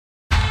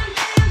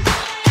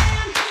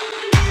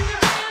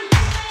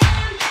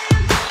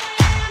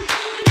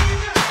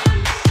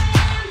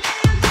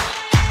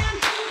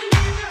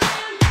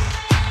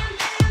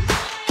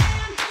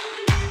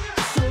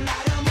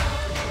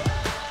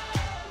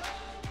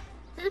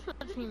Who's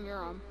the team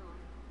you're on?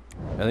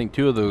 I think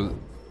two of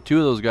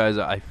those guys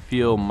I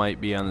feel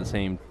might be on the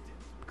same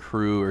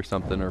crew or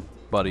something, or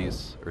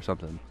buddies or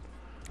something.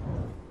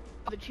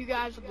 The two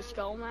guys with the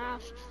skull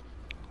masks?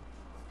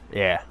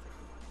 Yeah.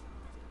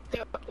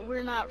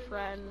 We're not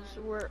friends.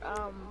 We're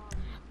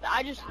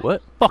I just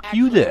What? Fuck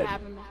you then.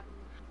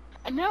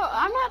 No,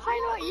 I'm not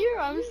talking about you.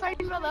 I'm just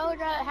talking about the other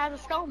guy that has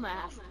a skull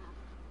mask.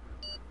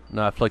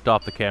 No, I flicked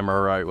off the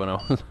camera right when I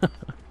was.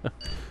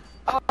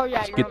 Oh yeah.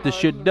 Let's get this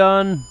shit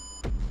done.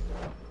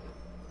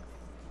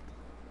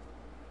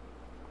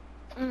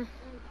 Come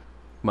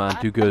on,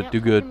 do good, do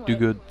good, do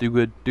good, do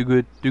good, do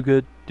good, do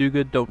good, do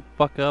good. Don't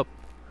fuck up.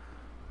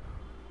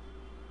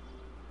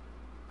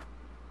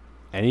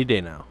 Any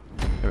day now.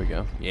 There we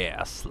go. Yeah,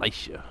 I'll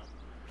slice you.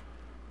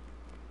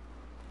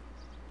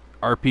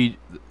 RPG.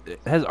 It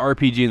has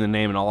RPG in the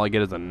name, and all I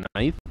get is a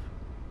knife.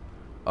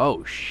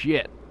 Oh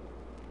shit.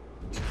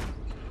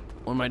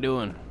 What am I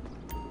doing?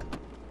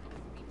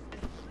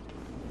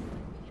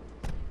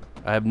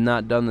 I have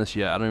not done this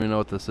yet. I don't even know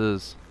what this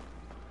is.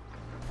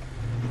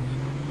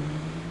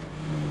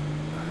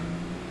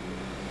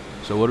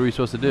 So what are we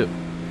supposed to do?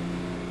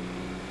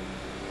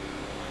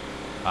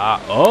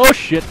 Oh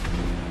shit.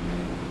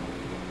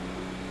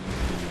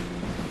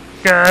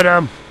 Get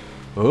him.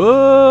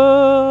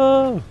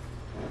 Oh.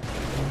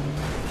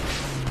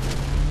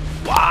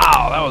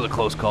 Wow, that was a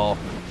close call.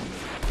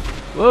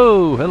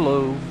 Whoa,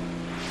 hello.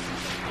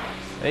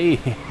 Hey,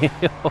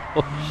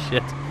 oh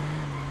shit.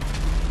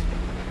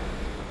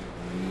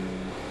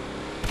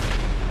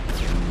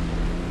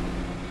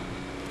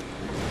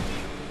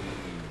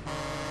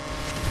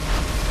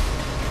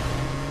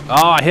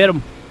 Oh, I hit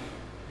him.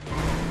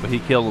 But he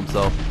killed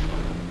himself.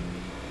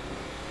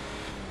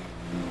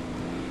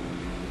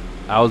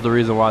 That was the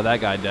reason why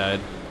that guy died.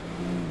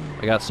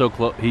 I got so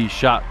close. He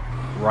shot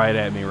right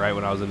at me right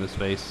when I was in his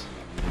face.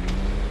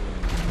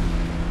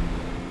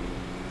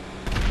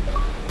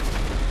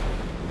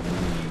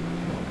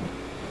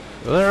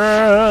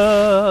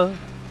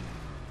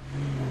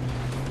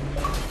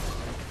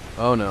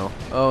 Oh no.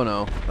 Oh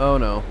no. Oh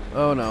no.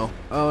 Oh no.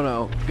 Oh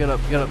no. Get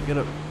up, get up, get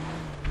up.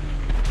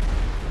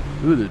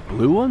 Ooh, there's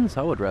blue ones?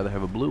 I would rather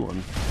have a blue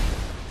one.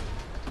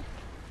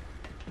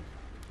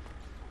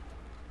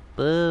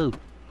 Boo.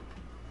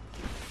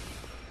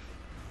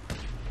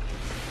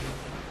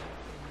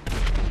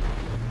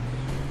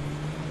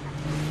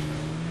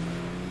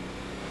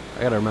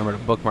 I gotta remember to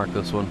bookmark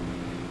this one.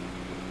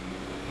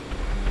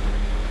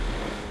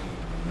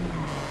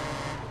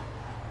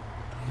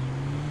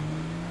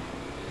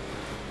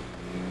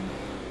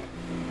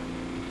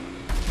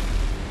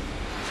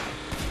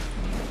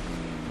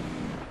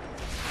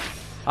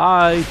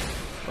 Hi.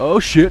 Oh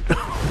shit.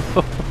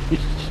 Holy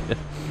shit.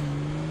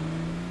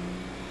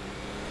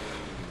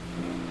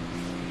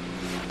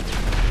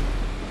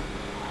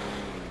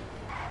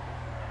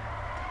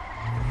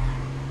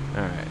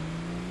 Alright.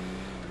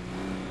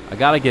 I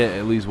gotta get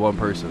at least one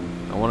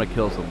person. I wanna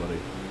kill somebody.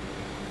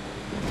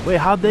 Wait,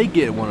 how'd they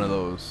get one of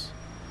those?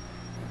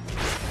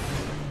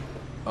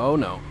 Oh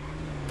no.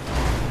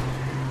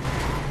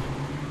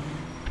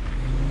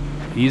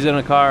 He's in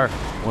a car.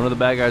 One of the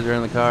bad guys are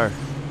in the car.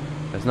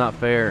 That's not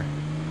fair.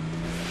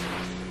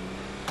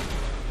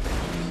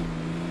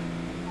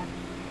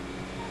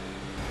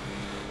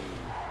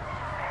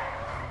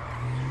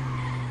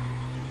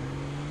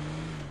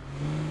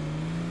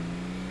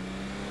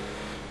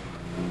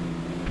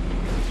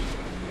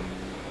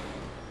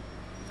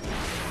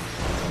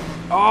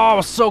 Oh, I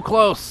was so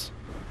close.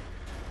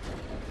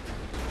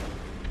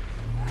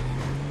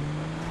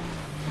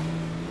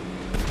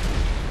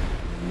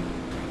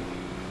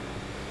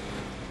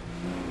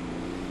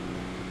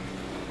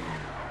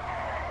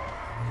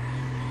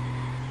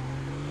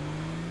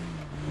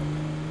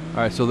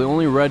 Alright, so the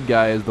only red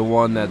guy is the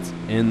one that's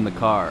in the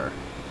car.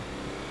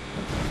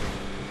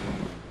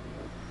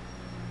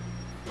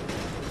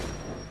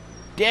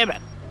 Damn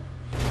it!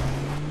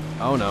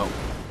 Oh no.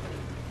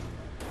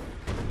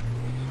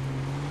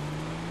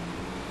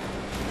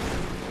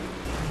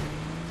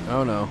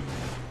 Oh no.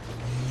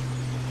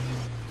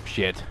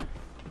 Shit.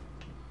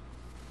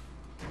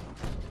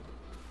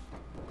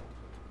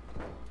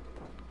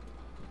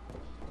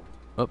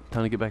 Oh,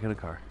 time to get back in the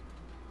car.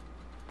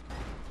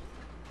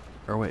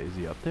 Or wait, is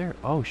he up there?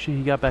 Oh shit,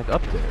 he got back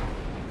up there.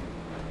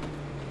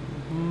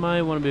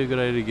 Might want to be a good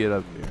idea to get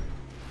up here.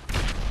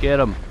 Get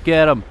him!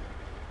 Get him!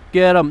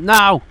 Get him!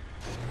 Now!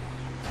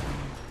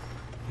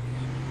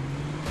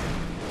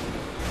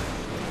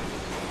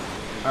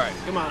 Alright,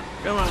 come on,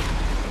 come on,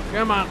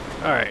 come on.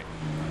 Alright.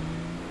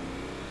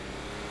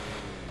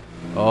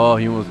 Oh,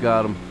 he almost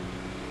got him.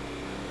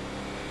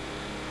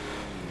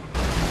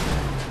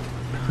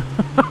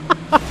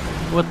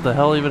 What the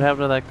hell even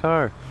happened to that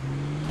car?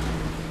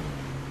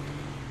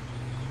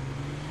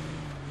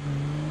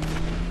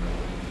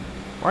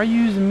 Why are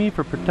you using me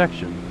for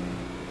protection?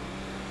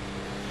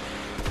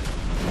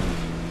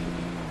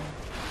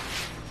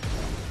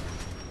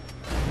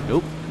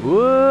 Nope.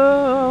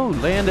 Whoa!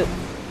 Land it.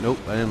 Nope,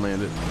 I didn't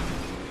land it.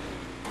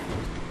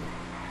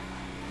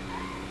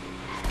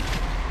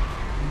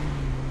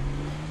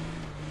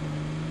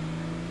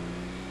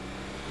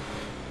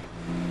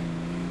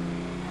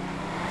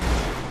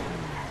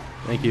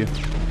 Thank you.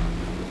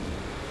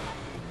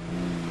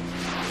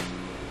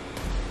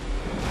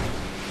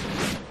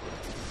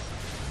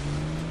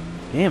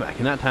 Damn, I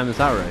cannot time this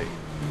out right.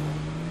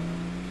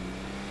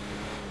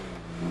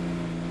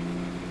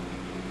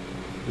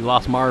 We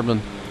lost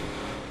Marvin.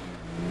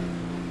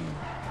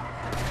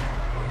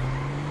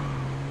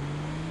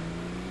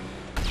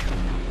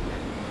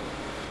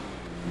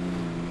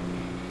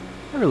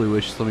 I really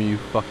wish some of you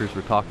fuckers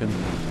were talking.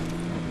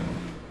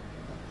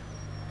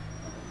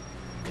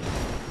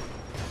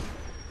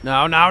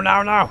 No, no,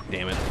 no, no!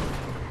 Damn it.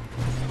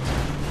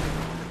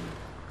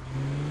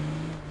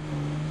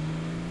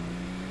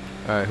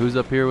 Alright, who's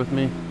up here with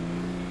me?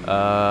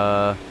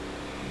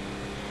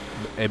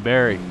 Hey,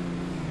 Barry.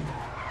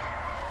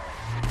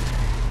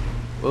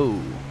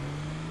 Whoa.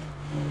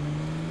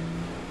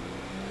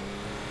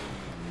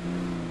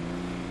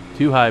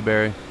 Too high,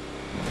 Barry.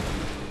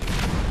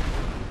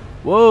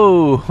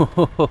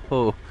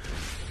 Whoa!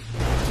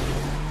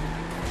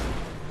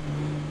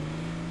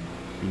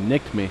 You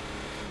nicked me.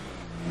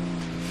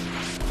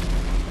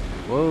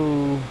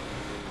 Whoa.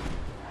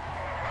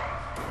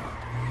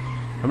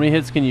 How many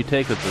hits can you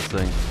take with this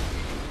thing?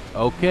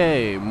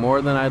 Okay,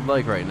 more than I'd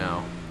like right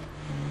now.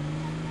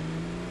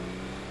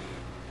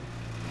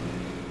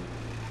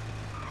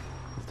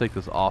 Let's take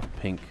this off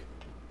pink.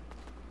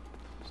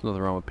 There's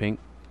nothing wrong with pink.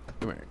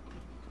 Come here.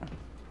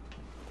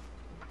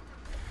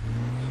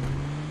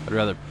 I'd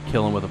rather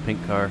kill him with a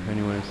pink car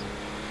anyways.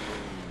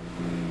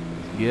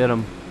 Let's get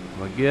him.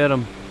 Let's get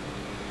him.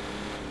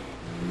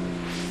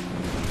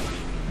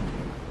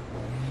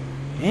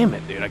 Damn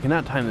it, dude. I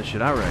cannot time this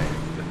shit out right.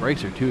 The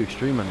brakes are too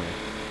extreme on me.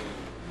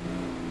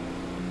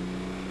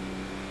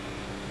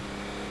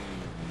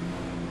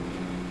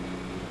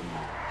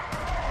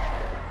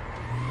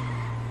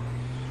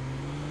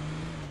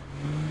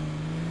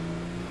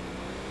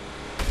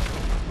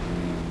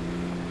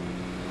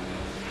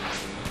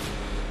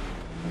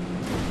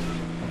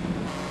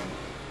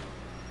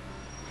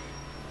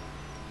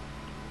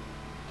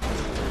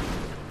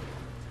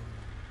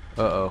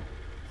 Uh-oh.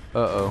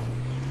 Uh-oh.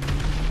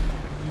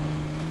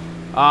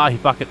 Ah, he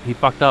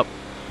fucked up.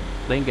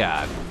 Thank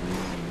God.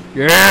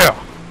 Yeah!